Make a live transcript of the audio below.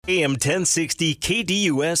AM 1060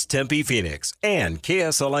 KDUS Tempe Phoenix and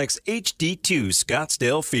KSLX HD2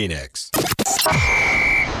 Scottsdale Phoenix.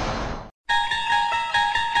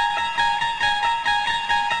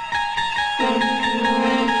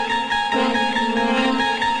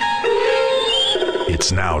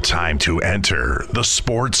 It's now time to enter the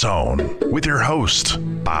Sports Zone with your host,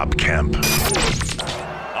 Bob Kemp.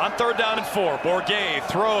 On 3rd down and 4, Bourget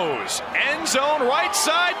throws. End zone right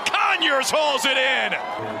side. Conyers hauls it in.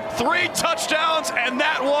 3 touchdowns, and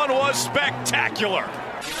that one was spectacular.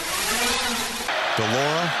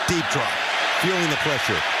 DeLaura, deep drop. Feeling the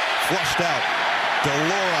pressure. Flushed out.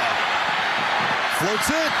 DeLaura floats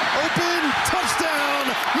it. Open. Touchdown.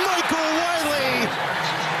 Michael Wiley.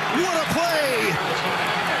 What a play.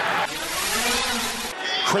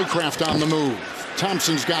 Craycraft on the move.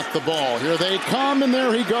 Thompson's got the ball. Here they come, and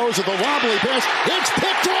there he goes with the wobbly pass. It's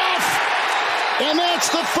picked off! And that's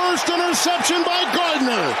the first interception by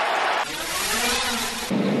Gardner.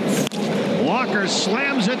 Walker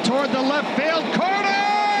slams it toward the left field corner,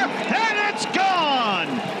 and it's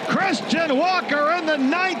gone! Christian Walker in the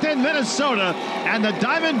 9th in Minnesota, and the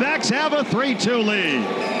Diamondbacks have a 3-2 lead.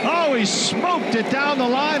 Oh, he smoked it down the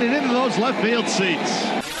line and into those left field seats.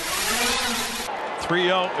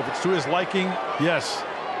 3-0, if it's to his liking, yes,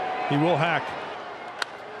 he will hack.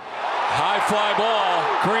 High fly ball,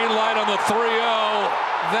 green light on the 3-0.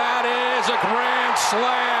 That is a grand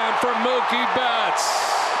slam for Mookie Betts.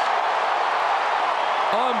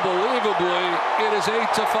 Unbelievably, it is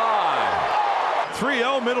 8-5.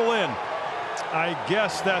 3-0 middle in. I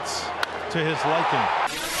guess that's to his liking.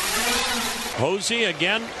 Posey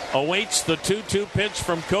again awaits the 2-2 pitch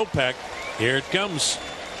from Kopech. Here it comes.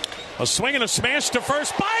 A swing and a smash to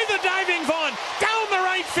first by the diving Vaughn. Down the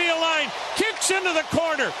right field line. Kicks into the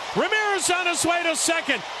corner. Ramirez on his way to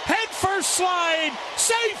second. Head first slide.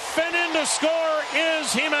 Safe and in to score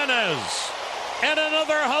is Jimenez. And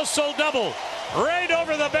another hustle double. Right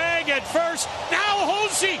over the bag at first. Now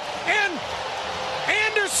Hosey and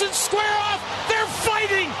Anderson square off. They're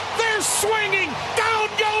fighting. They're swinging. Down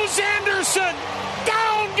goes Anderson.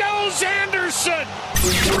 Down goes Anderson.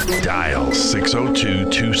 Dial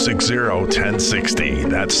 602-260-1060.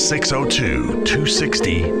 That's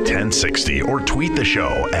 602-260-1060. Or tweet the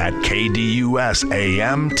show at KDUS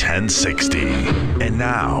AM 1060. And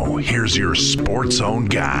now, here's your Sports Zone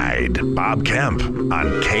guide, Bob Kemp,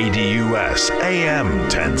 on KDUS AM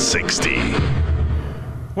 1060.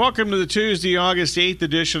 Welcome to the Tuesday, August 8th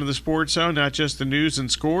edition of the Sports Zone. Not just the news and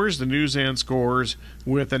scores, the news and scores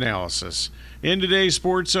with analysis. In today's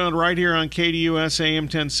Sports Zone, right here on KDUS AM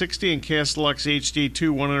 1060 and KSLX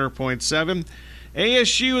HD2 100.7.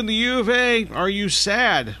 ASU and the UofA, are you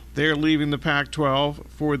sad they're leaving the Pac-12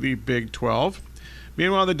 for the Big 12?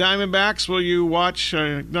 Meanwhile, the Diamondbacks, will you watch,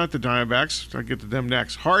 not the Diamondbacks, I'll get to them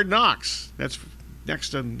next. Hard Knocks, that's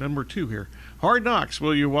next on number 2 here. Hard Knocks,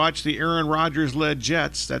 will you watch the Aaron Rodgers-led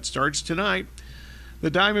Jets? That starts tonight.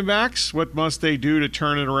 The Diamondbacks, what must they do to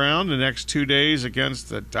turn it around the next 2 days against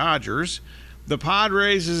the Dodgers? The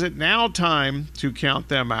Padres, is it now time to count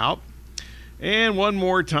them out? And one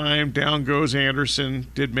more time, down goes Anderson.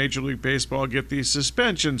 Did Major League Baseball get these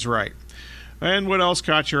suspensions right? And what else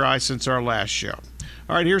caught your eye since our last show?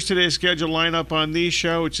 All right, here's today's scheduled lineup on the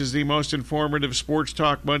show, which is the most informative sports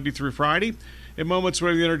talk Monday through Friday. In moments, we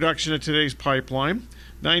have the introduction of today's pipeline.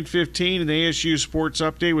 9:15, an ASU Sports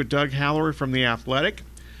Update with Doug Hallory from The Athletic.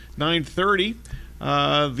 9:30,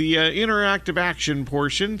 the interactive action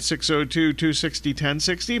portion,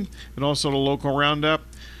 602-260-1060, and also the local roundup.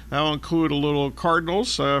 That will include a little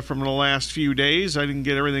Cardinals from the last few days. I didn't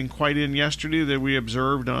get everything quite in yesterday that we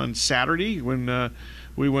observed on Saturday when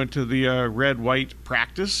we went to the red-white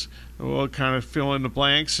practice. We'll kind of fill in the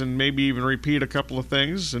blanks and maybe even repeat a couple of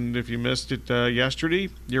things. And if you missed it yesterday,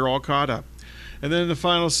 you're all caught up. And then the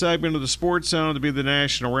final segment of the Sports Zone to be the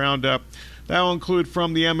National Roundup. That will include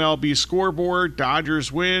from the MLB scoreboard,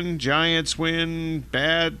 Dodgers win, Giants win,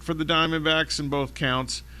 bad for the Diamondbacks in both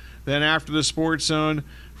counts. Then after the Sports Zone,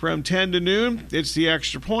 from 10 to noon, it's the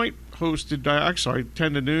Extra Point, hosted by,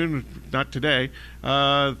 10 to noon, not today.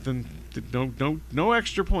 Then no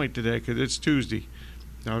Extra Point today because it's Tuesday.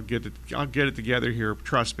 I'll get it together here.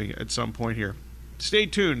 Trust me, at some point here. Stay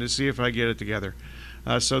tuned to see if I get it together.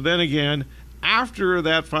 So then again, after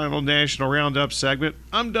that final National Roundup segment,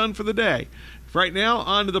 I'm done for the day. Right now,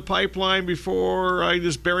 on to the pipeline before I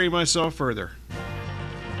just bury myself further.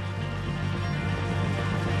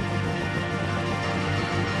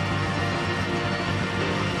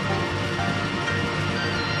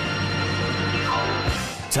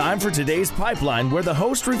 Time for today's pipeline, where the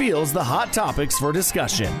host reveals the hot topics for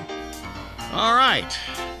discussion. All right.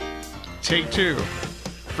 Take two.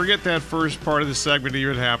 Forget that first part of the segment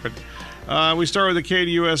even happened. We start with the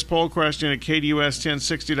KDUS poll question at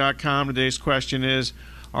KDUS1060.com. Today's question is,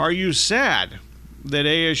 are you sad that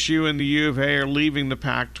ASU and the U of A are leaving the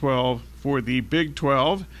Pac-12 for the Big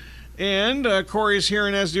 12? And Corey's here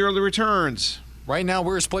and has the early returns. Right now,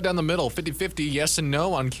 we're split down the middle, 50-50, yes and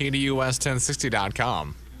no on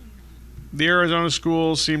KDUS1060.com. The Arizona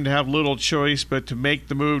schools seem to have little choice but to make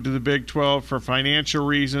the move to the Big 12 for financial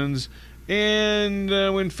reasons, and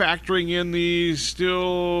when factoring in the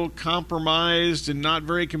still compromised and not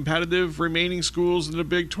very competitive remaining schools in the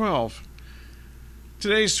Big 12.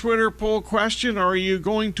 Today's Twitter poll question, are you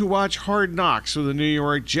going to watch Hard Knocks with the New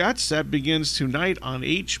York Jets? That begins tonight on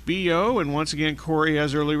HBO, and once again, Corey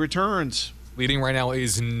has early returns. Leading right now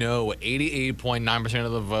is no, 88.9%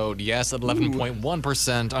 of the vote. Yes, at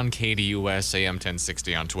 11.1% on KDUS AM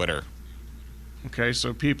 1060 on Twitter. Okay,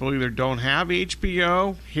 so people either don't have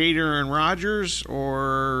HBO, hate Aaron Rodgers,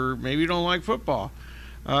 or maybe don't like football.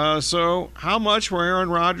 So how much will Aaron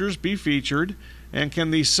Rodgers be featured? And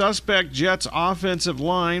can the suspect Jets offensive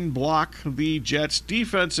line block the Jets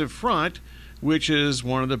defensive front, which is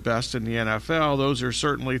one of the best in the NFL? Those are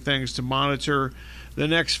certainly things to monitor the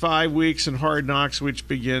next 5 weeks in Hard Knocks, which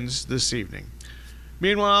begins this evening.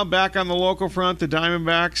 Meanwhile, back on the local front, the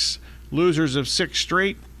Diamondbacks, losers of 6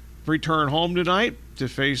 straight, return home tonight to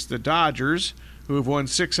face the Dodgers, who have won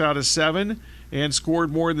 6 out of 7 and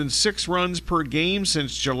scored more than 6 runs per game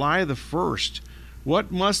since July the 1st.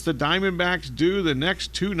 What must the Diamondbacks do the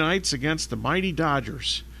next 2 nights against the mighty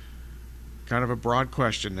Dodgers? Kind of a broad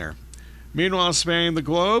question there. Meanwhile, spanning the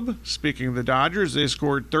globe, speaking of the Dodgers, they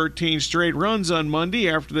scored 13 straight runs on Monday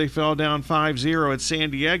after they fell down 5-0 at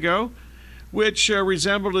San Diego, which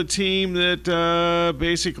resembled a team that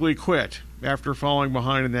basically quit after falling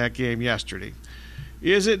behind in that game yesterday.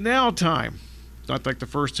 Is it now time, not like the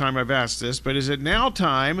first time I've asked this, but is it now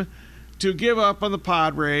time to give up on the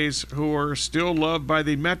Padres, who are still loved by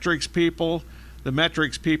the metrics people? The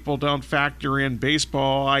metrics people don't factor in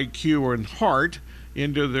baseball IQ and heart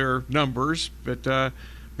into their numbers, but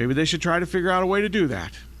maybe they should try to figure out a way to do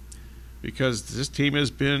that, because this team has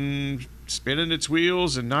been spinning its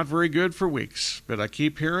wheels and not very good for weeks. But I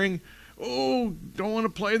keep hearing, oh, don't want to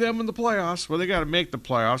play them in the playoffs. Well, they got to make the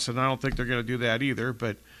playoffs, and I don't think they're going to do that either,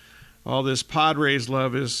 but all this Padres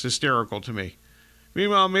love is hysterical to me.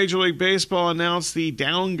 Meanwhile, Major League Baseball announced the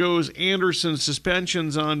down goes Anderson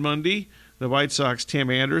suspensions on Monday. The White Sox, Tim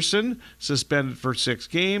Anderson, suspended for 6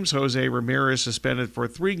 games. Jose Ramirez suspended for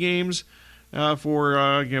 3 games.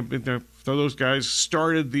 Those guys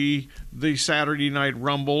started the Saturday Night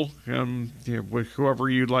Rumble. With whoever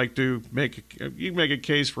you'd like to make a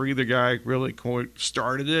case for either guy really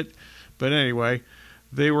started it. But anyway,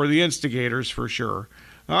 they were the instigators for sure.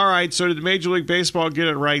 All right, so did Major League Baseball get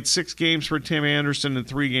it right? 6 games for Tim Anderson and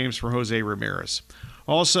 3 games for Jose Ramirez.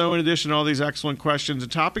 Also, in addition to all these excellent questions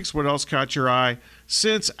and topics, what else caught your eye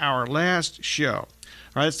since our last show? All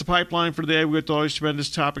right, that's the pipeline for today. We've got all these tremendous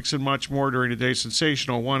topics and much more during today's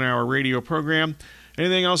sensational 1-hour radio program.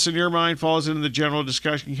 Anything else in your mind falls into the general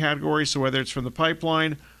discussion category, so whether it's from the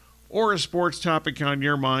pipeline or a sports topic on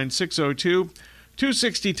your mind,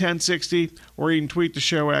 602-260-1060, or you can tweet the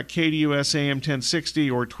show at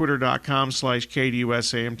KDUSAM1060 or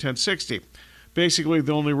twitter.com/KDUSAM1060. Basically,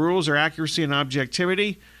 the only rules are accuracy and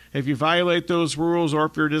objectivity. If you violate those rules, or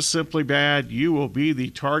if you're just simply bad, you will be the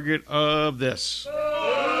target of this.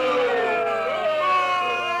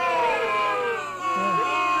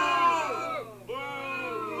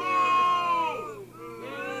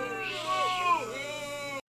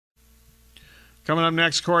 Coming up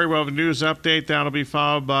next, Corey, we'll have a news update. That'll be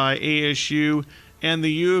followed by ASU and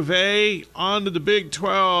the U of A. On to the Big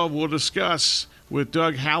 12. We'll discuss with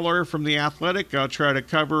Doug Haller from The Athletic. I'll try to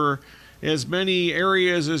cover as many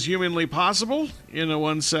areas as humanly possible in a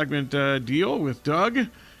one-segment deal with Doug,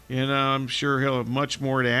 and I'm sure he'll have much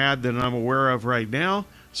more to add than I'm aware of right now,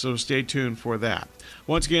 so stay tuned for that.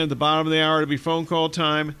 Once again, at the bottom of the hour, it'll be phone call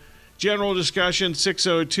time. General discussion,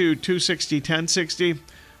 602-260-1060,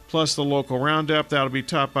 plus the local roundup. That'll be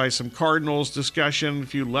topped by some Cardinals discussion, a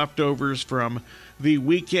few leftovers from the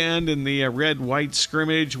weekend in the red-white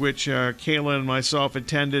scrimmage, which Kayla and myself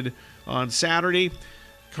attended on Saturday.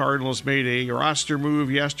 Cardinals made a roster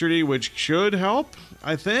move yesterday, which should help,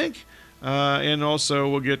 I think. And also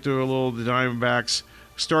we'll get to a little of the Diamondbacks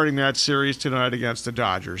starting that series tonight against the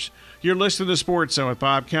Dodgers. You're listening to Sports Zone with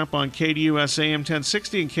Bob Kemp on KDUS AM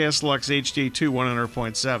 1060 and KSLX HD2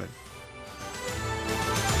 100.7.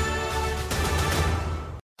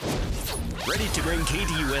 Ready to bring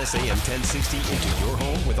KDUS AM 1060 into your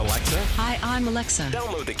home with Alexa? Hi, I'm Alexa.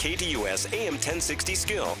 Download the KDUS AM 1060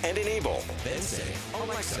 skill and enable. Then say,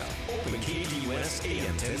 Alexa, open KDUS AM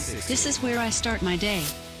 1060. This is where I start my day.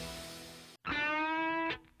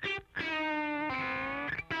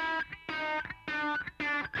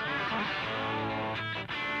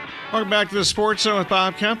 Welcome back to the Sports Zone with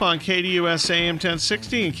Bob Kemp on KDUS AM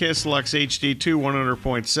 1060 and KSLX HD2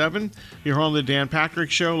 100.7. You're on the Dan Patrick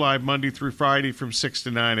Show, live Monday through Friday from 6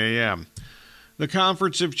 to 9 a.m. The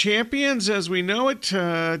Conference of Champions, as we know it,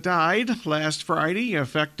 died last Friday,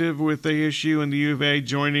 effective with ASU and the UofA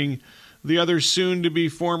joining the other soon-to-be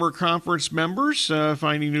former conference members,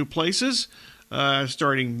 finding new places.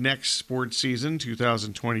 Starting next sports season,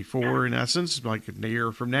 2024, in essence, like a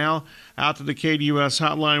year from now. Out to the KDUS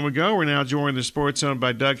hotline we go. We're now joined in the Sports Zone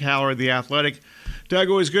by Doug Haller of The Athletic. Doug,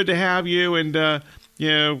 always good to have you. And,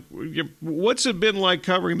 what's it been like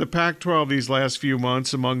covering the Pac-12 these last few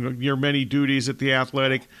months among your many duties at The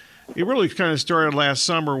Athletic? It really kind of started last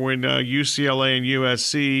summer when UCLA and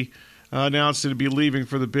USC announced to be leaving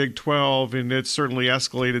for the Big 12, and it's certainly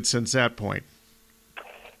escalated since that point.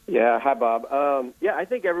 Yeah, hi, Bob. I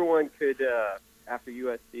think everyone could, after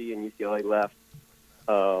USC and UCLA left,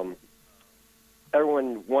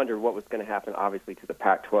 everyone wondered what was going to happen, obviously, to the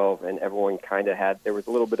Pac-12, and everyone kind of there was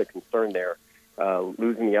a little bit of concern there,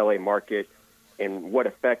 losing the L.A. market and what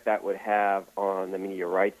effect that would have on the media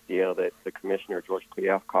rights deal that the commissioner, George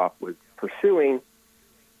Kliavkoff, was pursuing.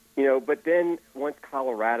 But then once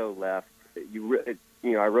Colorado left,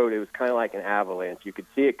 I wrote it was kind of like an avalanche. You could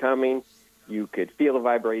see it coming. You could feel the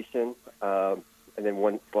vibration, and then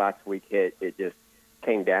once last week hit, it just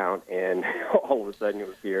came down, and all of a sudden it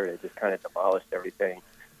was here, and it just kind of demolished everything.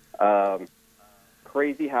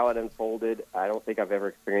 Crazy how it unfolded. I don't think I've ever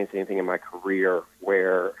experienced anything in my career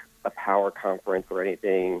where a power conference or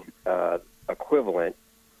anything equivalent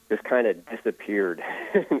just kind of disappeared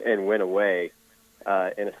and went away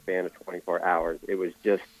in a span of 24 hours. It was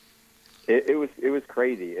just It was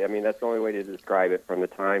crazy. I mean, that's the only way to describe it. From the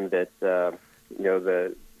time that the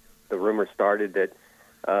rumor started that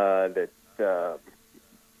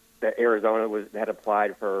Arizona had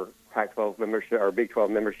applied for Pac-12 membership or Big 12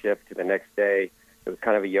 membership, to the next day, it was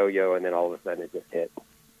kind of a yo-yo, and then all of a sudden it just hit.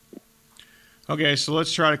 Okay, so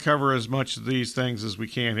let's try to cover as much of these things as we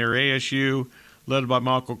can here. ASU, led by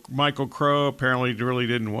Michael Crow, apparently really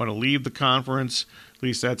didn't want to leave the conference. At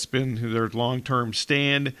least that's been their long-term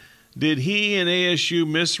stand. Did he and ASU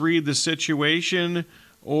misread the situation,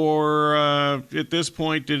 or at this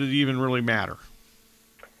point, did it even really matter?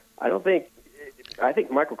 I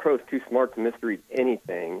think Michael Crow's too smart to misread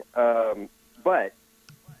anything, but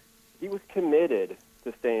he was committed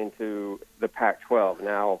to staying to the Pac-12.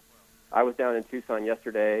 Now, I was down in Tucson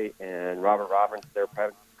yesterday, and Robert Roberts, their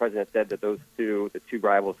president, said that the two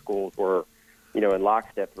rival schools were, in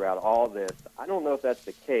lockstep throughout all this. I don't know if that's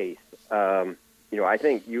the case. I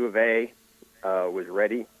think U of A was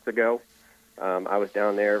ready to go. I was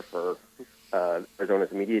down there for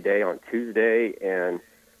Arizona's Media Day on Tuesday, and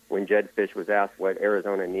when Jed Fish was asked what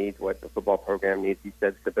Arizona needs, what the football program needs, he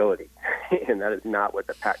said stability. And that is not what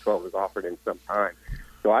the Pac-12 has offered in some time.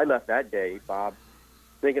 So I left that day, Bob,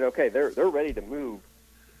 thinking, okay, they're ready to move.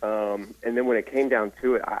 And then when it came down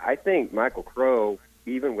to it, I think Michael Crow,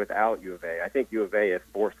 even without U of A, I think U of A, if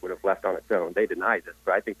forced, would have left on its own. They denied this,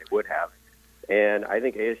 but I think they would have. And I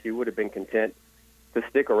think ASU would have been content to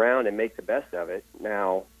stick around and make the best of it.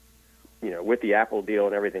 Now, with the Apple deal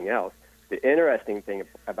and everything else, the interesting thing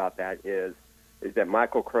about that is that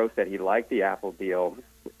Michael Crow said he liked the Apple deal,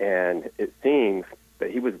 and it seems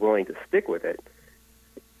that he was willing to stick with it,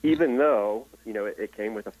 even though, it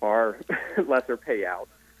came with a far lesser payout.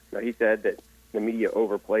 Now, he said that the media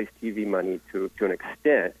overplaced TV money to an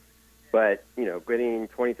extent, but, getting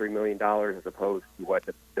 $23 million as opposed to what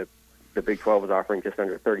the Big 12 was offering, just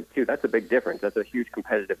under 32, that's a big difference. That's a huge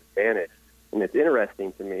competitive advantage. And it's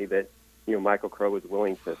interesting to me that, Michael Crow was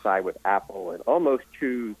willing to side with Apple and almost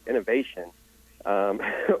choose innovation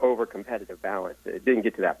over competitive balance. It didn't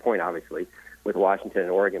get to that point, obviously, with Washington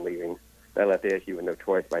and Oregon leaving. That left ASU with no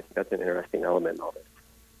choice, but I think that's an interesting element in all this.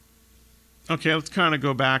 Okay, let's kind of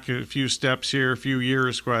go back a few steps here, a few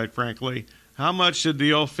years, quite frankly. How much did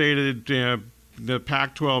the ill-fated the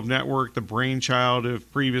Pac-12 network, the brainchild of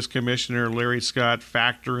previous commissioner Larry Scott,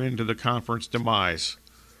 factor into the conference demise?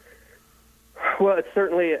 Well, it's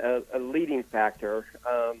certainly a leading factor.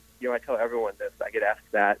 I tell everyone this. I get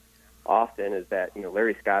asked that often, is that,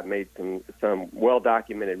 Larry Scott made some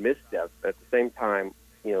well-documented missteps. But at the same time,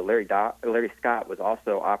 Larry Scott was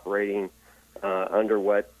also operating under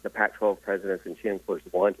what the Pac-12 presidents and chancellors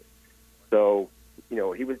wanted. So,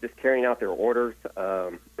 he was just carrying out their orders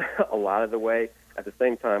a lot of the way. At the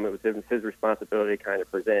same time, it was his responsibility to kind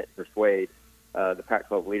of persuade the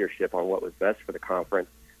Pac-12 leadership on what was best for the conference.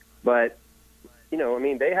 But,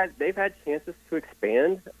 they've had chances to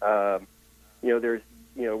expand. When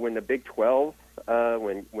the Big 12,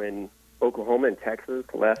 when Oklahoma and Texas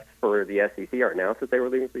left for the SEC, or announced that they were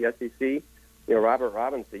leaving for the SEC, Robert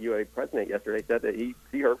Robbins, the UA president yesterday, said that he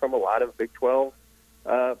heard from a lot of Big 12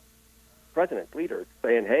 presidents, leaders,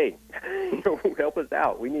 saying, "Hey, help us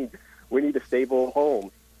out. We need a stable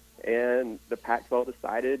home." And the Pac-12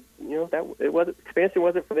 decided, that expansion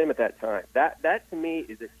wasn't for them at that time. That to me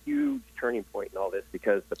is a huge turning point in all this,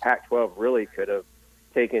 because the Pac-12 really could have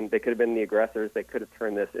they could have been the aggressors. They could have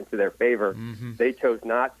turned this into their favor. Mm-hmm. They chose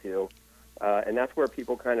not to, and that's where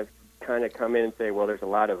people kind of come in and say, well, there's a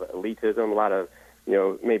lot of elitism, a lot of,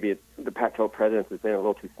 maybe the Pac-12 presidents has been a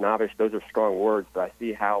little too snobbish. Those are strong words, but I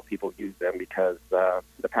see how people use them, because the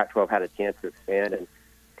Pac-12 had a chance to expand and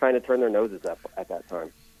kind of turn their noses up at that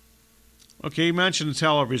time. Okay, you mentioned the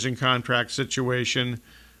television contract situation.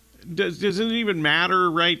 Does it even matter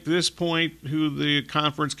right at this point who the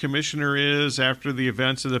conference commissioner is after the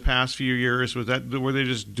events of the past few years? Were they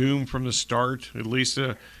just doomed from the start, at least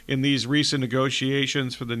in these recent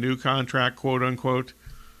negotiations for the new contract, quote unquote?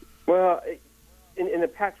 Well, in the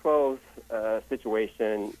Pac-12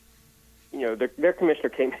 situation, their commissioner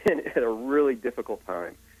came in at a really difficult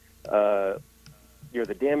time. The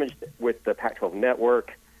damage with the Pac-12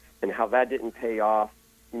 network and how that didn't pay off.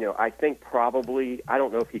 I think probably, I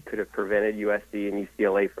don't know if he could have prevented USC and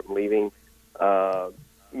UCLA from leaving.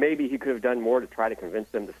 Maybe he could have done more to try to convince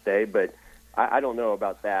them to stay, but I don't know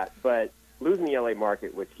about that. But losing the LA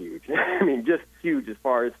market was huge. I mean, just huge as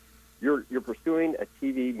far as you're pursuing a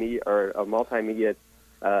TV media or a multimedia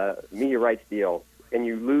media rights deal, and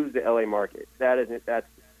you lose the LA market. That's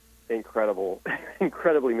incredible,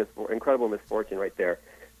 incredible misfortune right there.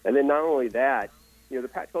 And then not only that, the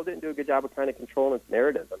Pac-12 didn't do a good job of kind of controlling its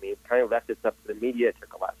narrative. I mean, it kind of left it up to the media. It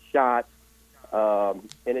took a lot of shots.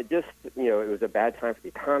 And it just, it was a bad time for the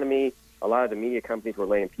economy. A lot of the media companies were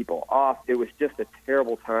laying people off. It was just a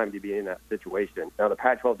terrible time to be in that situation. Now, the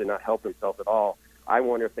Pac-12 did not help themselves at all. I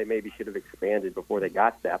wonder if they maybe should have expanded before they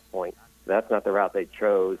got to that point. That's not the route they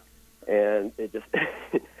chose. And it just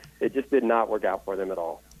did not work out for them at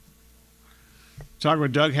all. Talking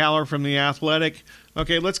with Doug Haller from The Athletic.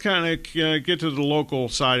 Okay, let's kind of get to the local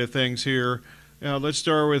side of things here. Let's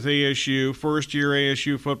start with ASU. First-year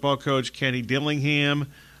ASU football coach Kenny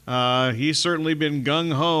Dillingham. He's certainly been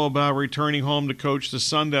gung-ho about returning home to coach the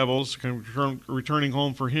Sun Devils, returning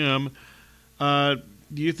home for him.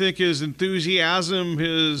 Do you think his enthusiasm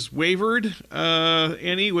has wavered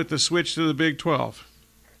any with the switch to the Big 12?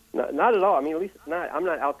 Not at all. I mean, at least I'm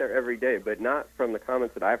not out there every day, but not from the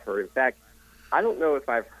comments that I've heard. In fact, I don't know if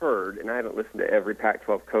I've heard, and I haven't listened to every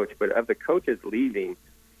Pac-12 coach, but of the coaches leaving,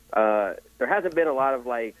 there hasn't been a lot of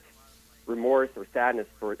remorse or sadness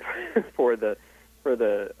for the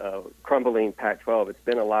crumbling Pac-12. It's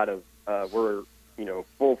been a lot of we're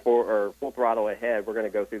full throttle ahead. We're going to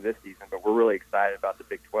go through this season, but we're really excited about the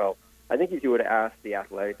Big 12. I think if you would have asked the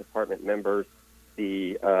athletic department members,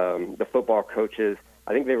 the football coaches,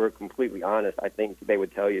 I think they were completely honest. I think they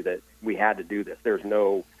would tell you that we had to do this. There's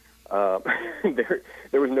no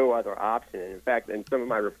there was no other option. And in fact, in some of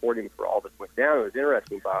my reporting for all this went down, it was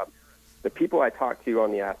interesting, Bob. The people I talked to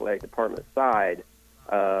on the athletic department side,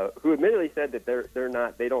 who admittedly said that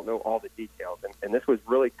they don't know all the details, and this was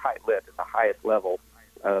really tight-lipped at the highest level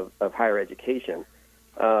of higher education.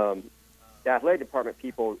 The athletic department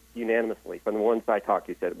people unanimously, from the ones I talked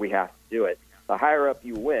to, said we have to do it. The higher up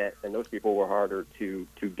you went, and those people were harder to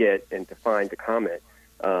get and to find to comment.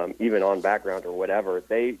 Even on background or whatever,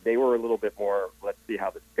 they were a little bit more, let's see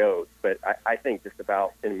how this goes. But I think just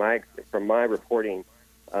about from my reporting,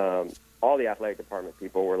 all the athletic department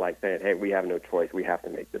people were saying, hey, we have no choice. We have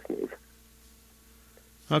to make this move.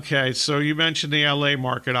 Okay, so you mentioned the L.A.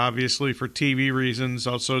 market, obviously, for TV reasons.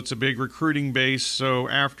 Also, it's a big recruiting base. So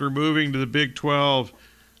after moving to the Big 12,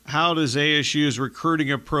 how does ASU's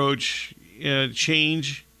recruiting approach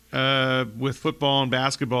change with football and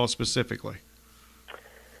basketball specifically?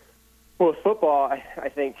 Well, with football, I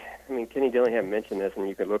think, Kenny Dillingham mentioned this, and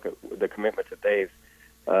you can look at the commitments that they've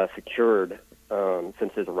secured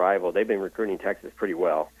since his arrival. They've been recruiting Texas pretty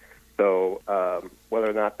well. So whether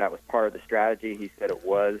or not that was part of the strategy, he said it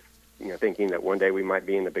was, thinking that one day we might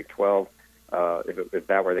be in the Big 12. If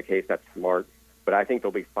that were the case, that's smart. But I think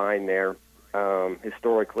they'll be fine there.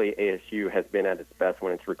 Historically, ASU has been at its best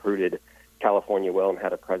when it's recruited California well and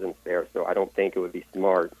had a presence there. So I don't think it would be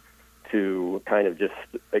smart to kind of just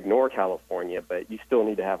ignore California, but you still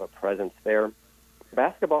need to have a presence there.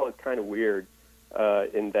 basketball is kind of weird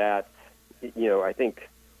in that, I think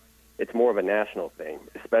it's more of a national thing,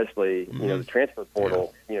 especially, the transfer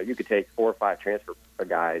portal. You could take 4 or 5 transfer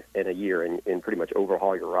guys in a year and pretty much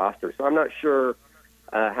overhaul your roster. So I'm not sure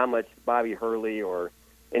how much Bobby Hurley or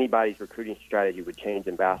anybody's recruiting strategy would change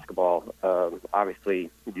in basketball. Obviously,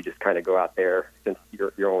 you just kind of go out there, since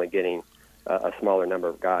you're only getting a smaller number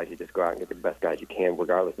of guys. You just go out and get the best guys you can,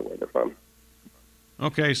 regardless of where they're from.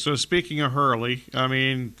 Okay, so speaking of Hurley, I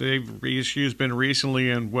mean, ASU's been recently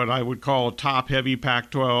in what I would call a top-heavy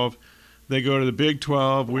Pac-12. They go to the Big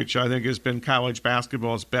 12, which I think has been college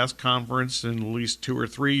basketball's best conference in at least 2 or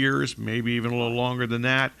 3 years, maybe even a little longer than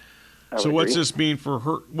that. So what's this mean for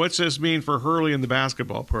Hurley in the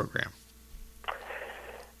basketball program?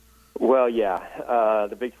 Well,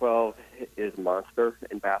 the Big 12 is a monster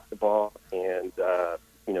in basketball, and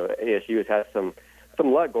ASU has had some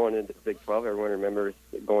luck going into the Big 12. Everyone remembers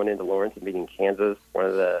going into Lawrence and beating Kansas, one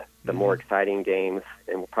of the more exciting games,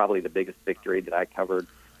 and probably the biggest victory that I covered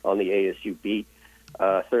on the ASU beat.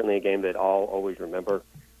 Certainly a game that I'll always remember.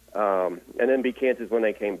 And then beat Kansas when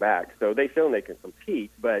they came back. So they've shown they can compete,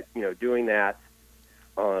 but, doing that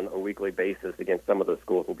on a weekly basis against some of those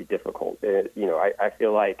schools will be difficult. I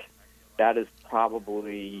feel like that is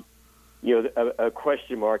probably, a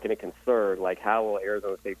question mark and a concern, like how will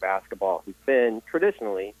Arizona State basketball, who's been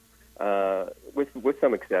traditionally, with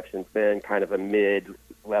some exceptions, been kind of a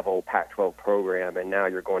mid-level Pac-12 program, and now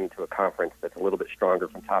you're going into a conference that's a little bit stronger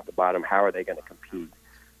from top to bottom. How are they going to compete?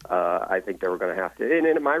 I think they were going to have to, and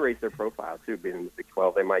it might raise their profile too. Being in the Big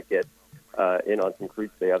 12, they might get in on some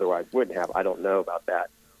recruits they otherwise wouldn't have. I don't know about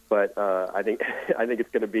that, but I think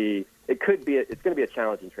it's going to be a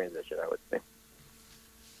challenging transition, I would say.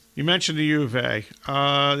 You mentioned the U of A.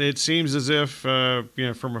 It seems as if,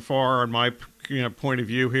 from afar, on my point of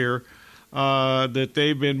view here, that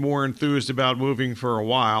they've been more enthused about moving for a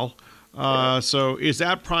while. So is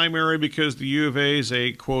that primary because the U of A is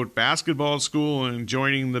a, quote, basketball school and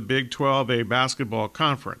joining the Big 12 a basketball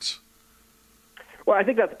conference? Well, I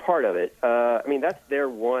think that's part of it. That's their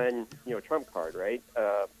one, trump card, right?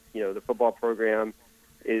 The football program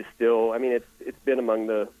is still, it's been among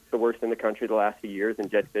the worst in the country the last few years,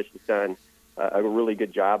 and Jed Fish has done a really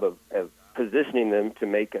good job of positioning them to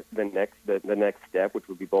make the next step, which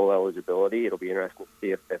would be bowl eligibility. It'll be interesting to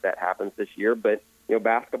see if that happens this year. But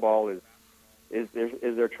basketball is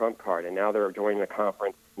their trump card, and now they're joining a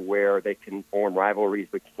conference where they can form rivalries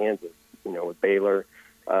with Kansas, with Baylor,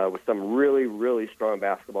 with some really, really strong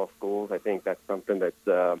basketball schools. I think that's something that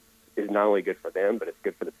is not only good for them, but it's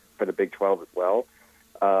good for the Big 12 as well.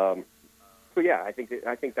 I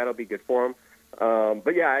think that'll be good for them.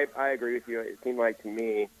 I agree with you. It seemed like to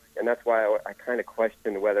me, and that's why I kind of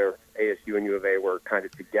questioned whether ASU and UofA were kind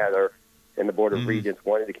of together, and the Board of Regents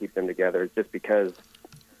wanted to keep them together, just because,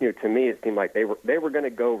 to me it seemed like they were going to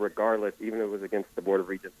go regardless, even if it was against the Board of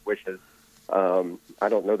Regents' wishes. I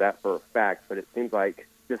don't know that for a fact, but it seems like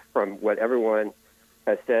just from what everyone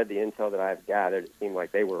has said, the intel that I've gathered, it seemed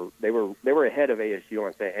like they were ahead of ASU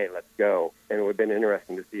on saying, hey, let's go. And it would have been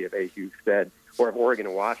interesting to see if ASU said, or if Oregon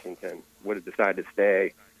and Washington would have decided to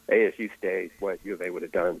stay, ASU stays, what U of A would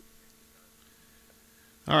have done.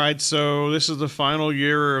 All right, so this is the final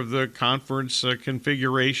year of the conference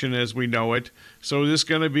configuration as we know it. So is this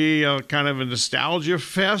going to be kind of a nostalgia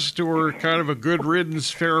fest or kind of a good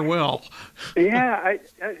riddance farewell? Yeah,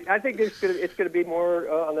 I think it's going to be more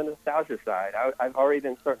on the nostalgia side. I've already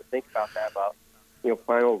been starting to think about that, about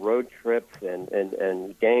final road trips and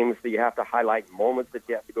games that you have to highlight, moments that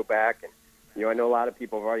you have to go back. And I know a lot of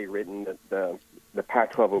people have already written the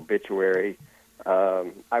Pac-12 obituary.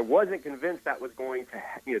 I wasn't convinced that was going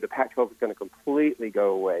to, the Pac-12 was going to completely go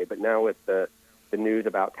away. But now with the news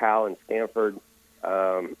about Cal and Stanford,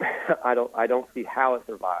 I don't see how it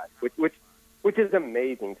survives, which is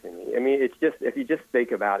amazing to me. It's just, if you just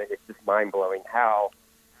think about it, it's just mind blowing how,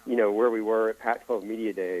 where we were at Pac-12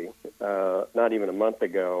 Media Day, not even a month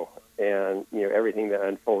ago, and everything that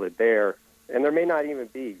unfolded there, and there may not even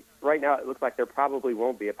be. Right now, it looks like there probably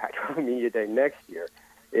won't be a Pac-12 Media Day next year.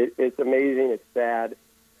 It's amazing. It's sad.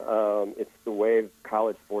 It's the way of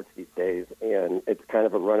college sports these days, and it's kind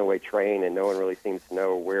of a runaway train, and no one really seems to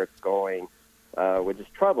know where it's going, which is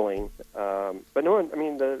troubling. But no one,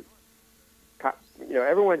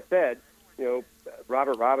 everyone said,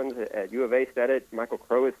 Robert Robbins at U of A said it, Michael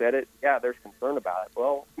Crow has said it. Yeah, there's concern about it.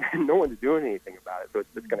 Well, no one's doing anything about it, so it's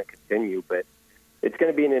just going to continue. But it's going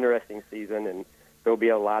to be an interesting season, and there'll be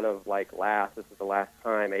a lot of this is the last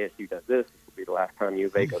time ASU does this. Be the last time U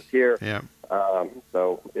of A goes here. Yeah.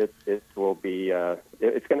 So it will be.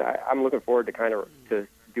 It's gonna. I'm looking forward to to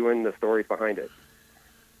doing the stories behind it.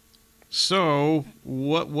 So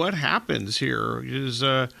what happens here is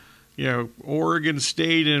Oregon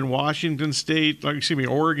State and Washington State,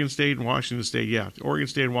 Oregon State and Washington State. Yeah, Oregon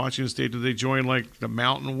State and Washington State. Do they join like the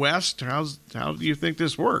Mountain West? How do you think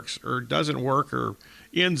this works, or doesn't work, or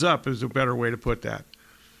ends up is a better way to put that?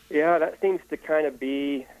 Yeah, that seems to kind of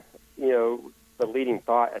be, the leading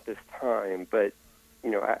thought at this time. But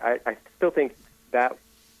I still think that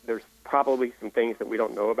there's probably some things that we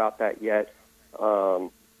don't know about that yet.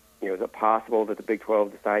 Is it possible that the Big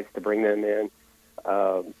 12 decides to bring them in?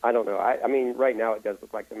 I don't know. I mean, right now it does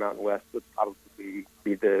look like the Mountain West would probably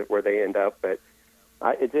be where they end up. But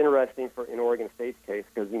it's interesting in Oregon State's case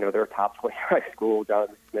because, they're a top 25 school.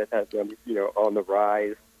 Jonathan Smith has them, on the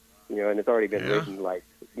rise, and it's already been written like,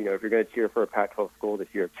 if you're going to cheer for a Pac-12 school this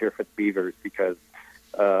year, cheer for the Beavers because,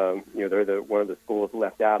 they're one of the schools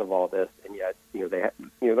left out of all this. And yet, they're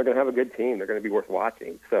going to have a good team. They're going to be worth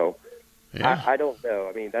watching. So I don't know.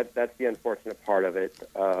 I mean, that's the unfortunate part of it.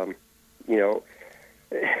 They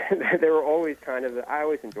were always I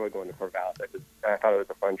always enjoyed going to Corvallis. I thought it was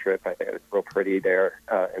a fun trip. I think it was real pretty there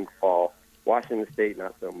in the fall. Washington State,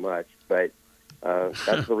 not so much, but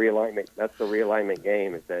that's the realignment. That's the realignment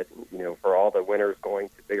game is that, for all the winners going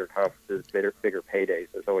to bigger conferences, bigger paydays,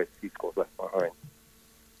 there's always a few schools left behind.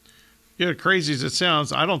 Yeah, crazy as it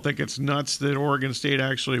sounds, I don't think it's nuts that Oregon State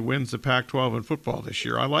actually wins the Pac-12 in football this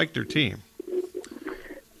year. I like their team.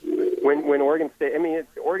 When Oregon State,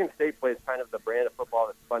 Oregon State plays kind of the brand of football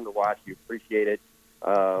that's fun to watch. You appreciate it,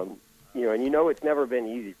 and it's never been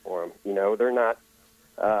easy for them. They're not.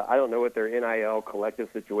 I don't know what their NIL collective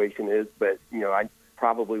situation is, but I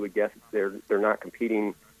probably would guess they're not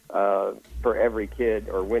competing for every kid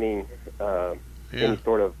or winning any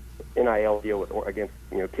sort of NIL deal against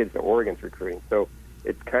kids that Oregon's recruiting. So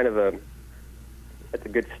it's kind of it's a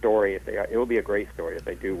good story. It will be a great story if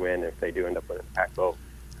they do win. If they do end up with a Pac-12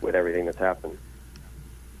 with everything that's happened.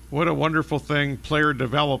 What a wonderful thing player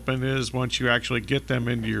development is once you actually get them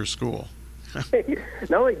into your school.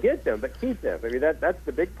 Not only get them, but keep them. I mean, that's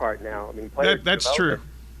the big part now. I mean, that's true.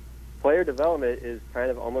 Player development is kind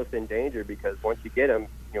of almost in danger because once you get them,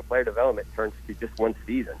 player development turns to just one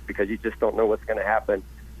season because you just don't know what's going to happen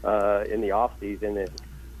in the off season and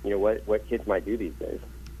what kids might do these days.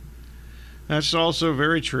 That's also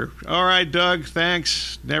very true. All right, Doug,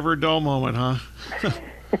 thanks. Never a dull moment, huh?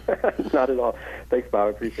 Not at all. Thanks, Bob.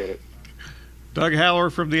 I appreciate it. Doug Haller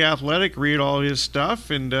from The Athletic. Read all his stuff.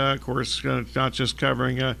 And, of course, not just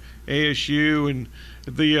covering ASU and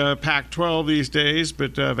the Pac-12 these days,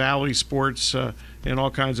 but Valley Sports and all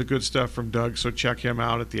kinds of good stuff from Doug. So check him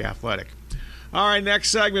out at The Athletic. All right,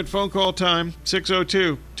 next segment, phone call time,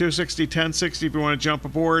 602-260-1060 if you want to jump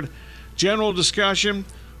aboard. General discussion.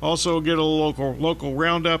 Also get a local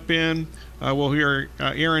roundup in. We'll hear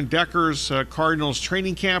Aaron Decker's Cardinals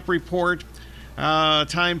training camp report.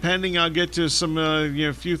 Time pending, I'll get to some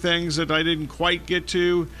few things that I didn't quite get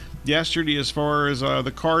to yesterday as far as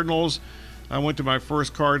the Cardinals. I went to my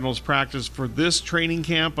first Cardinals practice for this training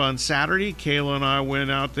camp on Saturday. Kayla and I went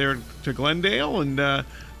out there to Glendale and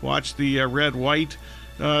watched the red-white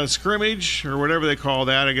scrimmage, or whatever they call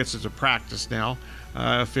that. I guess it's a practice now,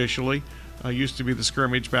 officially. Used to be the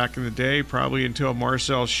scrimmage back in the day, probably until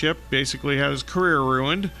Marcel Shipp basically had his career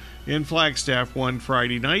ruined in Flagstaff one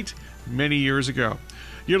Friday night many years ago.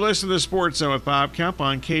 You're listening to Sports Zone with Bob Kemp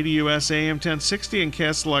on KDUS AM 1060 and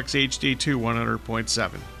KSLX HD2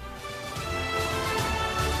 100.7.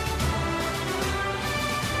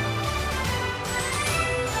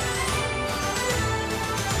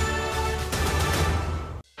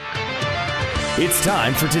 It's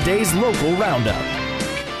time for today's local roundup.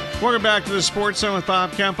 Welcome back to the Sports Zone with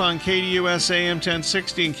Bob Kemp on KDUS AM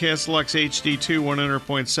 1060 and KSLX HD2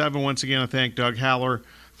 100.7. Once again, I thank Doug Haller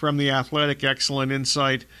from The Athletic. Excellent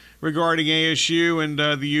insight regarding ASU and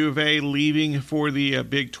the U of A leaving for the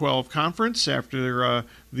Big 12 Conference after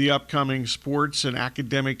the upcoming sports and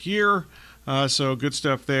academic year. So good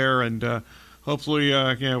stuff there, and hopefully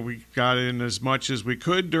we got in as much as we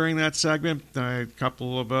could during that segment. A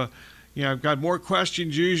couple of I've got more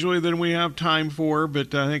questions usually than we have time for,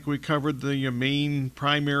 but I think we covered the main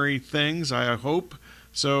primary things, I hope.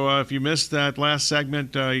 So if you missed that last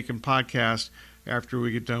segment, you can podcast after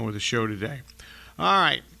we get done with the show today. All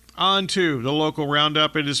right, on to the local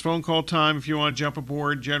roundup. It is phone call time if you want to jump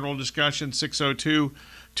aboard. General discussion,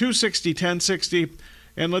 602-260-1060.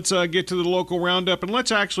 And let's get to the local roundup. And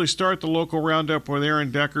let's actually start the local roundup with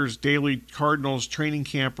Aaron Decker's daily Cardinals training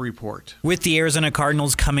camp report. With the Arizona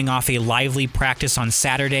Cardinals coming off a lively practice on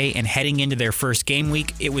Saturday and heading into their first game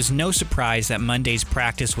week, it was no surprise that Monday's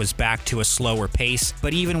practice was back to a slower pace.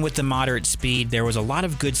 But even with the moderate speed, there was a lot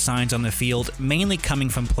of good signs on the field, mainly coming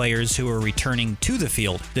from players who were returning to the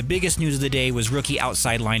field. The biggest news of the day was rookie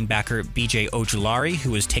outside linebacker B.J. Ojulari,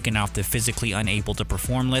 who was taken off the physically unable to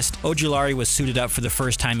perform list. Ojulari was suited up for the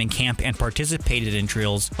first time in camp and participated in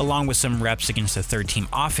drills, along with some reps against the third-team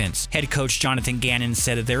offense. Head coach Jonathan Gannon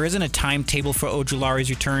said that there isn't a timetable for Ojulari's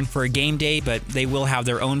return for a game day, but they will have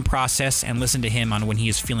their own process and listen to him on when he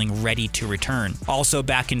is feeling ready to return. Also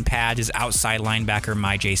back in pads is outside linebacker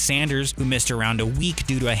Myjai Sanders, who missed around a week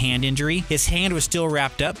due to a hand injury. His hand was still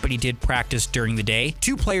wrapped up, but he did practice during the day.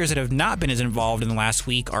 Two players that have not been as involved in the last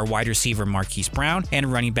week are wide receiver Marquise Brown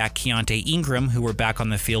and running back Keontae Ingram, who were back on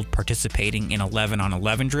the field participating in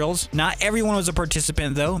 11-on-11 drills. Not everyone was a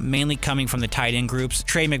participant though, mainly coming from the tight end groups.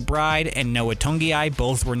 Trey McBride and Noah Tongiai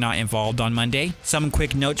both were not involved on Monday. Some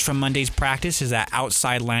quick notes from Monday's practice is that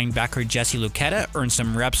outside linebacker Jesse Luketa earned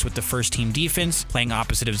some reps with the first team defense, playing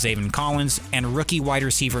opposite of Zaven Collins, and rookie wide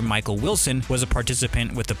receiver Michael Wilson was a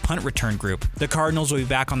participant with the punt return group. The Cardinals will be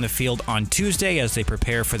back on the field on Tuesday as they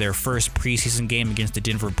prepare for their first preseason game against the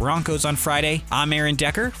Denver Broncos on Friday. I'm Aaron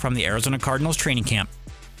Decker from the Arizona Cardinals training camp.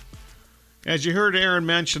 As you heard Aaron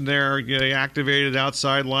mention there, they activated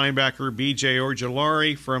outside linebacker B.J.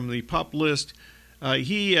 Ojulari from the PUP list.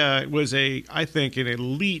 He was I think, an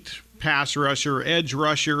elite pass rusher, edge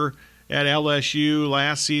rusher at LSU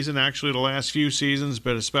last season, actually the last few seasons,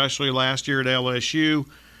 but especially last year at LSU.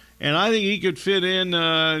 And I think he could fit in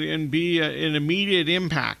and be an immediate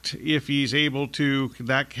impact if he's able to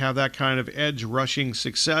have that kind of edge rushing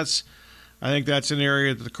success. I think that's an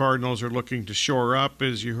area that the Cardinals are looking to shore up,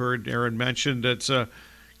 as you heard Aaron mention. That's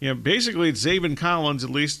basically it's Zaven Collins, at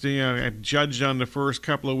least judged on the first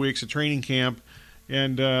couple of weeks of training camp,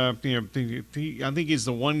 and I think he's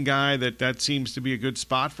the one guy that seems to be a good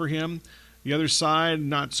spot for him. The other side,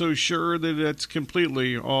 not so sure that it's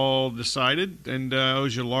completely all decided, and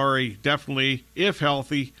Ojulari definitely, if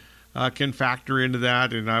healthy, can factor into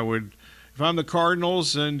that, and I would. If I'm the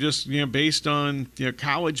Cardinals and just based on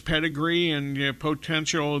college pedigree and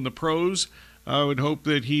potential in the pros, I would hope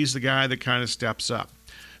that he's the guy that kind of steps up.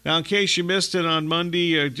 Now, in case you missed it on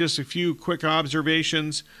Monday, just a few quick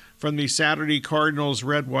observations from the Saturday Cardinals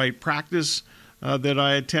red-white practice that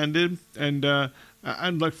I attended. And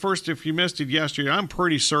first, if you missed it yesterday, I'm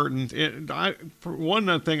pretty certain.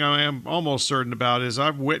 One thing I am almost certain about is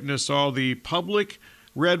I've witnessed all the public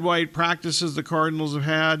red-white practices the Cardinals have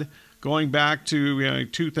had, going back to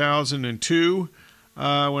 2002 when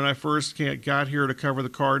I first got here to cover the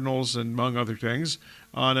Cardinals, and among other things,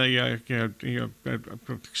 on a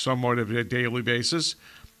somewhat of a daily basis.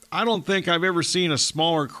 I don't think I've ever seen a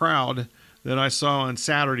smaller crowd than I saw on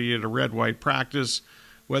Saturday at a red-white practice.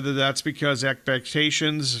 Whether that's because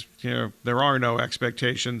expectations, there are no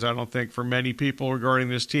expectations, I don't think, for many people regarding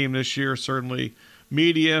this team this year. Certainly,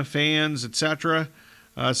 media, fans, etc.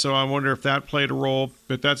 So I wonder if that played a role,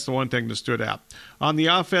 but that's the one thing that stood out. On the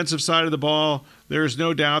offensive side of the ball, there's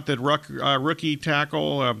no doubt that rookie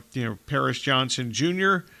tackle, Paris Johnson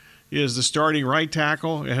Jr. is the starting right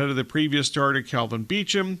tackle ahead of the previous starter, Kelvin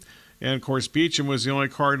Beachum. And, of course, Beachum was the only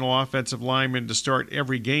Cardinal offensive lineman to start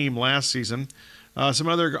every game last season. Some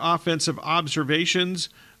other offensive observations,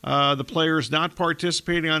 the players not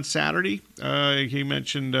participating on Saturday. He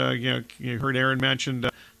mentioned, you heard Aaron mention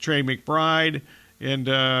Trey McBride and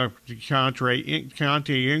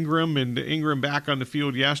Keontae Ingram, and Ingram back on the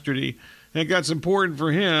field yesterday. I think that's important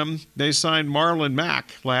for him. They signed Marlon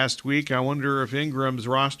Mack last week. I wonder if Ingram's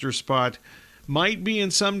roster spot might be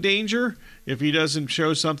in some danger if he doesn't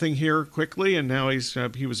show something here quickly. And now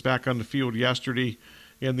he was back on the field yesterday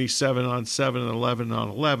in the 7-on-7 and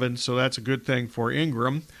 11-on-11. So that's a good thing for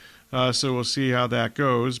Ingram. So we'll see how that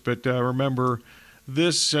goes. But remember,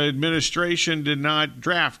 this administration did not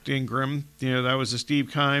draft Ingram. That was a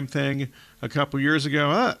Steve Keim thing a couple years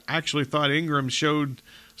ago. I actually thought Ingram showed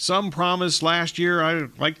some promise last year. I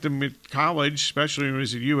liked him at college, especially when he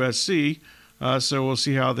was at USC. So we'll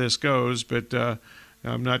see how this goes. But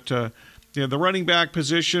I'm not the running back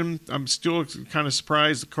position, I'm still kind of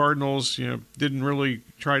surprised the Cardinals didn't really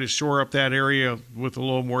try to shore up that area with a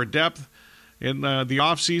little more depth in the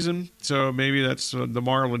offseason. So maybe that's the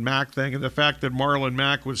Marlon Mack thing. And the fact that Marlon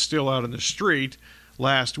Mack was still out on the street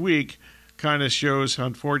last week kind of shows,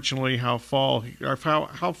 unfortunately, how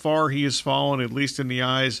far he has fallen, at least in the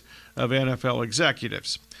eyes of NFL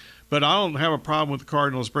executives. But I don't have a problem with the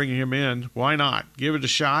Cardinals bringing him in. Why not? Give it a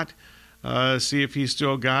shot. see if he's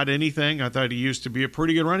still got anything. I thought he used to be a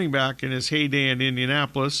pretty good running back in his heyday in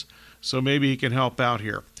Indianapolis, so maybe he can help out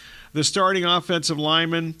here. The starting offensive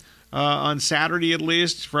linemen on Saturday, at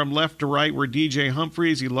least, from left to right, were DJ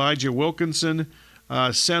Humphries, Elijah Wilkinson,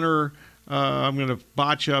 center. I'm going to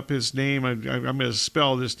botch up his name. I'm going to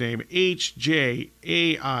spell this name, H-J-A-I-B-E,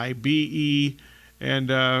 and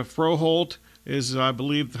Froholt is, I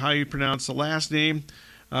believe, how you pronounce the last name.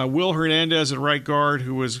 Will Hernandez at right guard,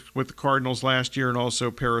 who was with the Cardinals last year, and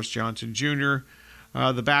also Paris Johnson Jr.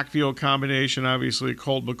 The backfield combination, obviously,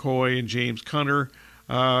 Colt McCoy and James Conner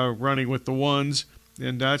running with the ones.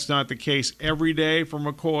 And that's not the case every day for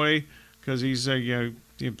McCoy, because he's,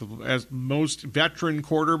 as most veteran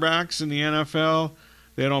quarterbacks in the NFL,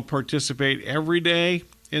 they don't participate every day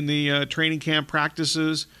in the training camp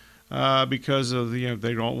practices because of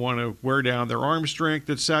they don't want to wear down their arm strength,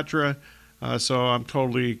 etc. So I'm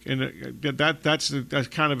totally that's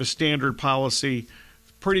kind of a standard policy,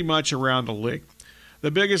 pretty much around the league. The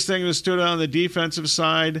biggest thing that stood out on the defensive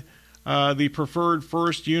side, the preferred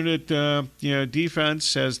first unit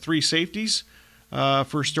defense has 3 safeties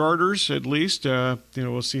for starters, at least.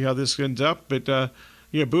 We'll see how this ends up, but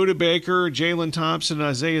Budda Baker, Jalen Thompson,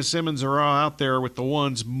 Isaiah Simmons are all out there with the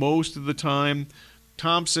ones most of the time.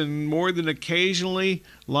 Thompson more than occasionally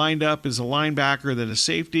lined up as a linebacker than a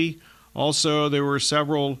safety. Also, there were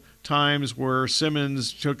several times where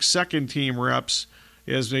Simmons took second-team reps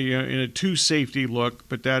as in a 2-safety look,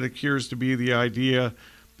 but that appears to be the idea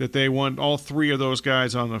that they want all 3 of those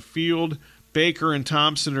guys on the field. Baker and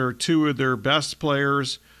Thompson are 2 of their best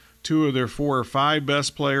players, 2 of their 4 or 5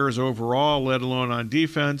 best players overall, let alone on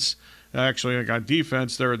defense. Actually, on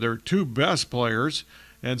defense, they're their 2 best players,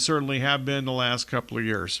 and certainly have been the last couple of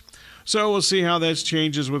years. So we'll see how that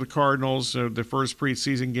changes with the Cardinals. The first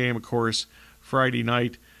preseason game, of course, Friday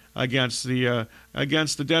night against the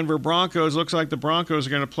Denver Broncos. Looks like the Broncos are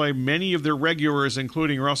going to play many of their regulars,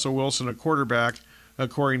 including Russell Wilson, a quarterback,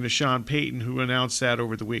 according to Sean Payton, who announced that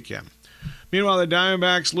over the weekend. Meanwhile, the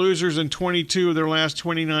Diamondbacks, losers in 22 of their last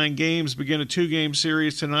 29 games, begin a 2-game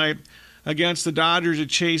series tonight against the Dodgers at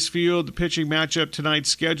Chase Field. The pitching matchup tonight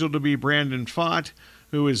scheduled to be Brandon Pfaadt,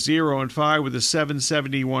 who is 0-5 with a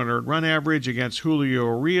 .771 earned run average, against Julio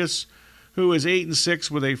Urias, who is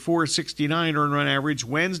 8-6 with a .469 earned run average.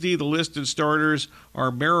 Wednesday, the listed starters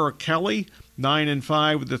are Merrill Kelly,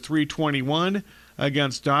 9-5 with a .321,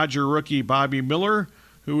 against Dodger rookie Bobby Miller,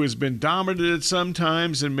 who has been dominant at some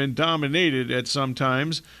times and been dominated at some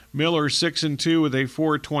times. Miller 6-2 with a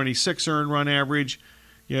 .426 earned run average.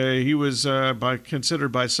 He was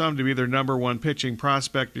considered by some to be their number 1 pitching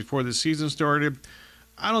prospect before the season started.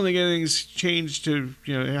 I don't think anything's changed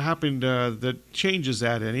happened that changes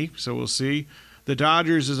that any, so we'll see. The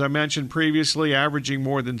Dodgers, as I mentioned previously, averaging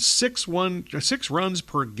more than 6 runs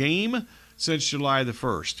per game since July the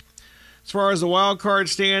 1st. As far as the wild card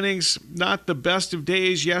standings, not the best of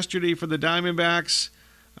days yesterday for the Diamondbacks,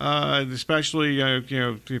 especially if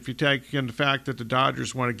you take in the fact that the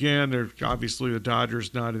Dodgers won again. They're obviously the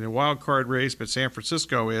Dodgers not in the wild card race, but San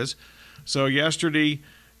Francisco is. So yesterday,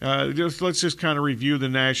 let's just kind of review the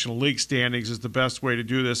National League standings is the best way to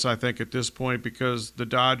do this, I think, at this point, because the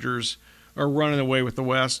Dodgers are running away with the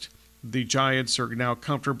West. The Giants are now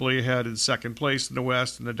comfortably ahead in second place in the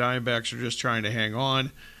West, and the Diamondbacks are just trying to hang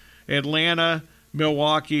on. Atlanta,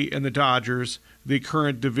 Milwaukee, and the Dodgers, the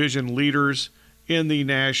current division leaders in the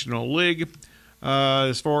National League.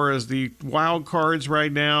 As far as the wild cards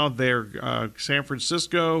right now, they're San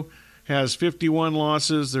Francisco has 51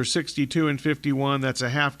 losses. They're 62-51. That's a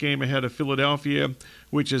half game ahead of Philadelphia,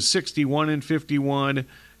 which is 61-51.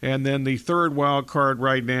 And then the third wild card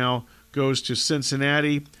right now goes to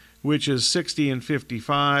Cincinnati, which is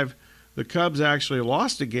 60-55. The Cubs actually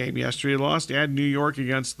lost a game yesterday. They lost at New York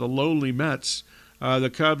against the lowly Mets.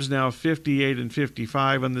 The Cubs now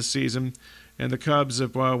 58-55 on the season, and the Cubs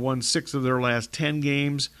have won 6 of their last 10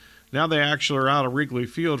 games. Now they actually are out of Wrigley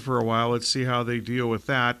Field for a while. Let's see how they deal with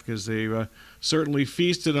that, because they've certainly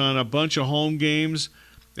feasted on a bunch of home games,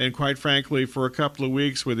 and quite frankly, for a couple of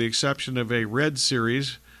weeks, with the exception of a Reds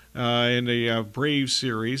series and a Braves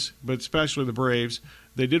series, but especially the Braves,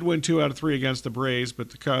 they did win 2 out of 3 against the Braves, but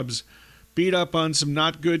the Cubs beat up on some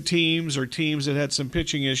not good teams or teams that had some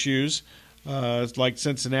pitching issues, like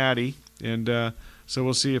Cincinnati. And so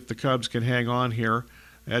we'll see if the Cubs can hang on here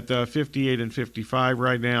at 58-55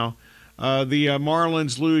 right now. The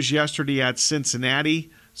Marlins lose yesterday at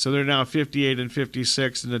Cincinnati, so they're now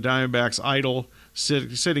 58-56, and the Diamondbacks idle,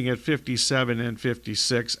 sitting at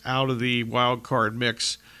 57-56, out of the wild card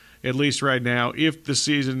mix, at least right now, if the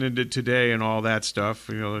season ended today and all that stuff.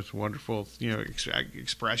 That's wonderful,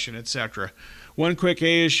 expression, etc. One quick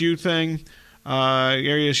ASU thing.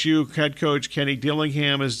 ASU head coach Kenny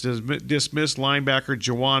Dillingham has dismissed linebacker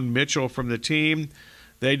Jawan Mitchell from the team.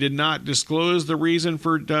 They did not disclose the reason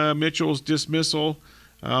for Mitchell's dismissal.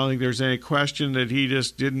 I don't think there's any question that he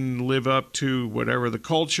just didn't live up to whatever the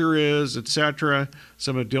culture is, etc.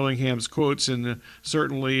 Some of Dillingham's quotes and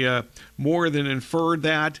certainly more than inferred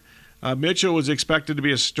that. Mitchell was expected to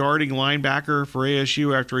be a starting linebacker for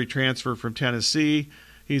ASU after he transferred from Tennessee.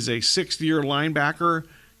 He's a sixth-year linebacker,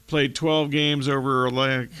 played 12 games over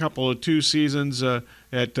a couple of 2 seasons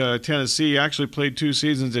at Tennessee. Actually played 2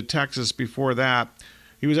 seasons at Texas before that.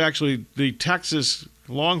 He was actually the Texas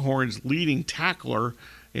Longhorns' leading tackler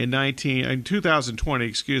in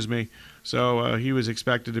 2020. So he was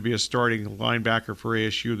expected to be a starting linebacker for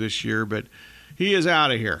ASU this year, but he is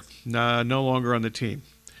out of here, no longer on the team.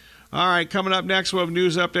 All right, coming up next, we'll have a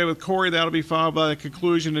news update with Corey. That'll be followed by the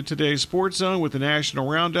conclusion of today's Sports Zone with the National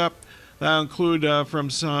Roundup. That'll include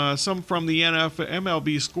some from the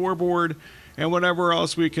MLB scoreboard and whatever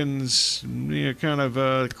else we can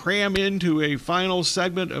cram into a final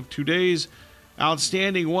segment of today's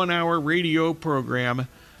outstanding 1-hour radio program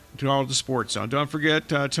to all the Sports Zone. Don't forget,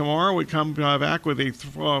 tomorrow we come back with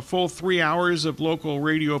a full 3 hours of local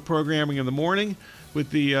radio programming in the morning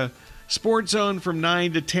with the Sports Zone from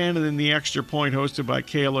 9 to 10, and then the Extra Point hosted by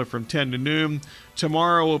Kayla from 10 to noon.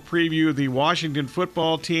 Tomorrow we'll preview the Washington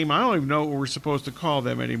football team. I don't even know what we're supposed to call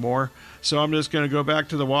them anymore, so I'm just going to go back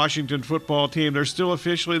to the Washington football team. They're still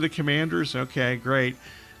officially the Commanders? Okay, great.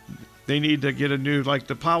 They need to get a new, like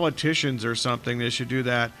the politicians or something. They should do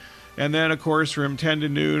that. And then, of course, from 10 to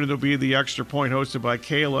noon, it'll be the Extra Point hosted by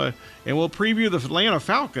Kayla, and we'll preview the Atlanta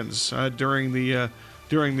Falcons during the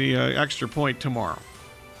Extra Point tomorrow.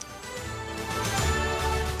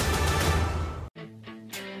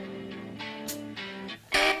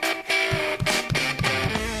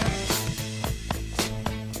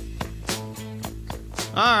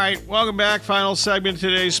 All right, welcome back. Final segment of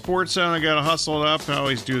today's Sports Zone. I got to hustle it up. I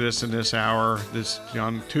always do this in this hour,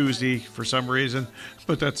 on Tuesday for some reason,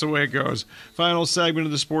 but that's the way it goes. Final segment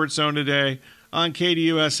of the Sports Zone today on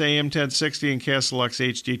KDUS AM 1060 and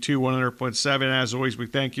KSLX HD2 100.7. As always, we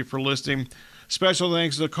thank you for listening. Special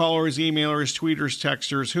thanks to the callers, emailers, tweeters,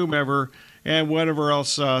 texters, whomever, and whatever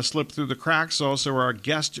else slipped through the cracks. Also, our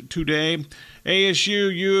guest today,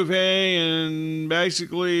 ASU, UofA, and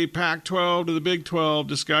basically Pac-12 to the Big 12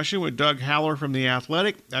 discussion with Doug Haller from The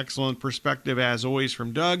Athletic. Excellent perspective, as always,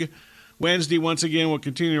 from Doug. Wednesday, once again, we'll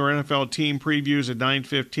continue our NFL team previews at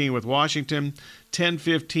 9:15 with Washington,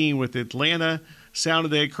 10:15 with Atlanta. Sound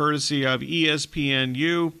of the day courtesy of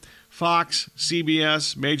ESPNU, Fox,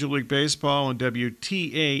 CBS, Major League Baseball, and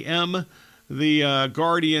WTAM, the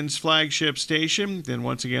Guardians flagship station. Then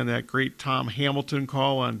once again, that great Tom Hamilton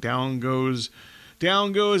call on Down Goes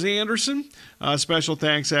Anderson. Special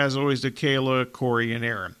thanks, as always, to Kayla, Corey, and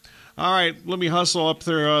Aaron. All right, let me hustle up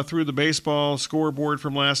through the baseball scoreboard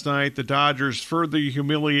from last night. The Dodgers further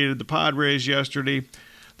humiliated the Padres yesterday.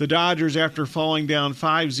 The Dodgers, after falling down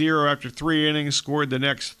 5-0 after 3 innings, scored the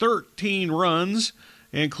next 13 runs,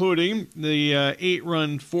 including the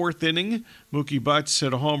 8-run 4th inning. Mookie Betts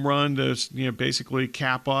hit a home run to basically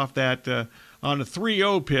cap off that on a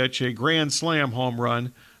 3-0 pitch, a grand slam home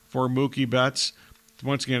run for Mookie Betts.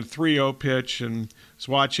 Once again, 3-0 pitch, and was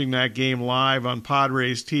watching that game live on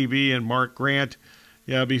Padres TV, and Mark Grant,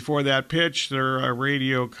 before that pitch, their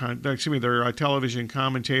television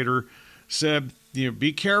commentator said,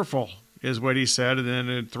 be careful, is what he said, and then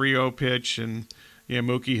a 3-0 pitch, and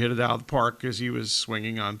Mookie hit it out of the park because he was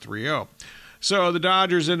swinging on 3-0. So the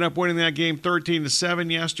Dodgers ended up winning that game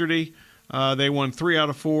 13-7 yesterday. They won 3 out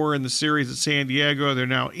of 4 in the series at San Diego. They're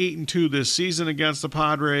now 8-2 this season against the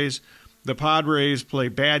Padres. The Padres play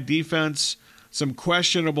bad defense, some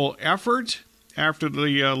questionable effort after the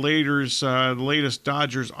latest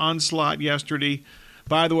Dodgers onslaught yesterday.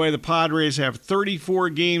 By the way, the Padres have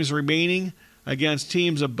 34 games remaining against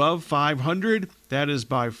teams above 500. That is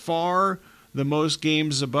by far the most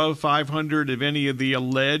games above 500 of any of the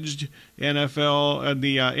alleged National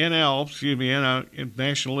League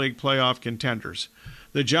playoff contenders.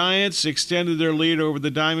 The Giants extended their lead over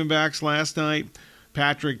the Diamondbacks last night.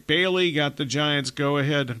 Patrick Bailey got the Giants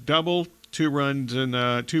go-ahead double, 2-run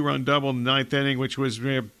double in the 9th inning, which was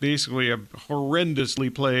basically a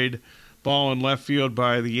horrendously played ball in left field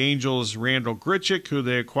by the Angels' Randall Grichuk, who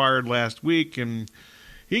they acquired last week, and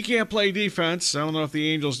he can't play defense. I don't know if the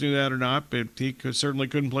Angels knew that or not, but he certainly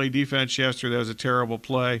couldn't play defense yesterday. That was a terrible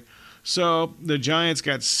play. So the Giants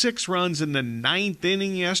got 6 runs in the 9th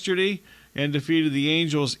inning yesterday and defeated the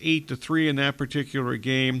Angels 8-3 in that particular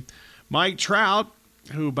game. Mike Trout,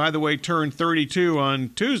 who, by the way, turned 32 on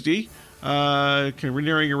Tuesday,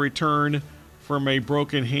 nearing a return from a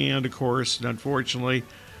broken hand, of course, and unfortunately.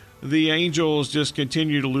 The Angels just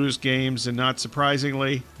continue to lose games, and not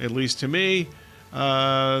surprisingly, at least to me,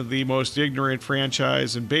 the most ignorant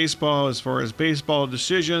franchise in baseball as far as baseball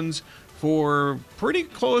decisions for pretty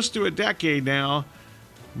close to a decade now,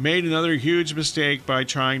 made another huge mistake by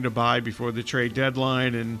trying to buy before the trade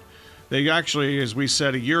deadline. And they actually, as we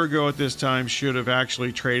said a year ago at this time, should have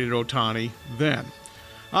actually traded Ohtani then.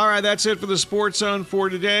 All right, that's it for the Sports Zone for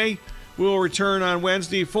today. We'll return on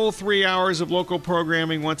Wednesday, full 3 hours of local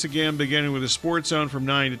programming, once again beginning with the Sports Zone from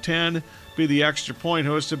 9 to 10. Be the Extra Point,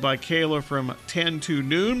 hosted by Kayla from 10 to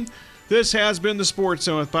noon. This has been the Sports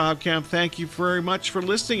Zone with Bob Kemp. Thank you very much for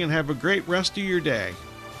listening, and have a great rest of your day.